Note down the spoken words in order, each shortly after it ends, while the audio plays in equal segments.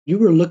You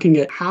were looking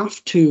at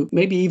half to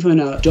maybe even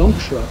a dump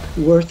truck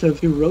worth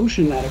of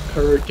erosion that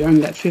occurred during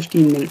that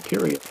 15-minute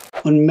period.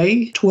 On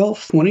May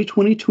 12th,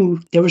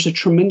 2022, there was a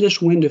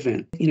tremendous wind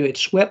event. It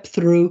swept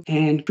through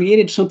and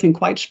created something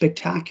quite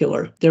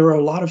spectacular. There were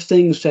a lot of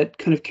things that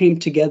kind of came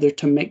together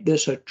to make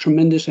this a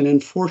tremendous and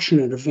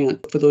unfortunate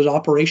event. For those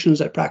operations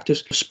that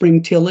practice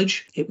spring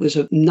tillage, it was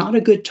not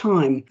a good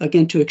time,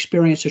 again, to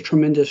experience a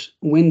tremendous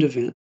wind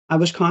event. I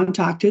was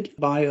contacted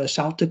by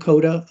South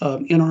Dakota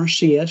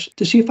NRCS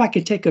to see if I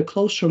could take a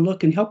closer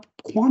look and help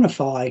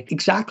quantify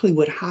exactly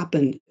what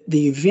happened.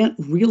 The event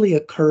really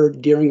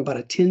occurred during about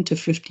a 10 to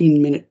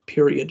 15-minute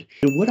period.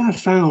 And what I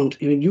found,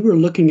 you were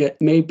looking at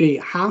maybe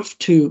half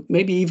to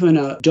maybe even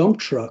a dump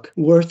truck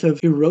worth of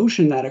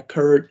erosion that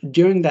occurred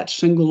during that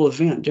single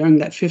event, during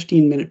that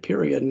 15-minute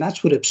period. And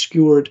that's what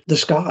obscured the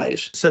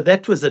skies. So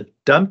that was a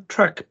dump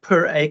truck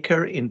per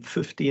acre in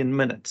 15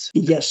 minutes?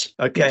 Yes.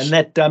 Okay, yes. And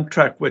that dump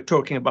truck, we're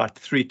talking about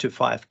 3 to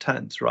 5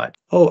 tons, right?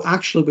 Oh,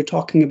 actually, we're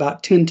talking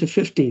about 10 to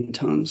 15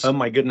 tons. Oh,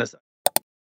 my goodness.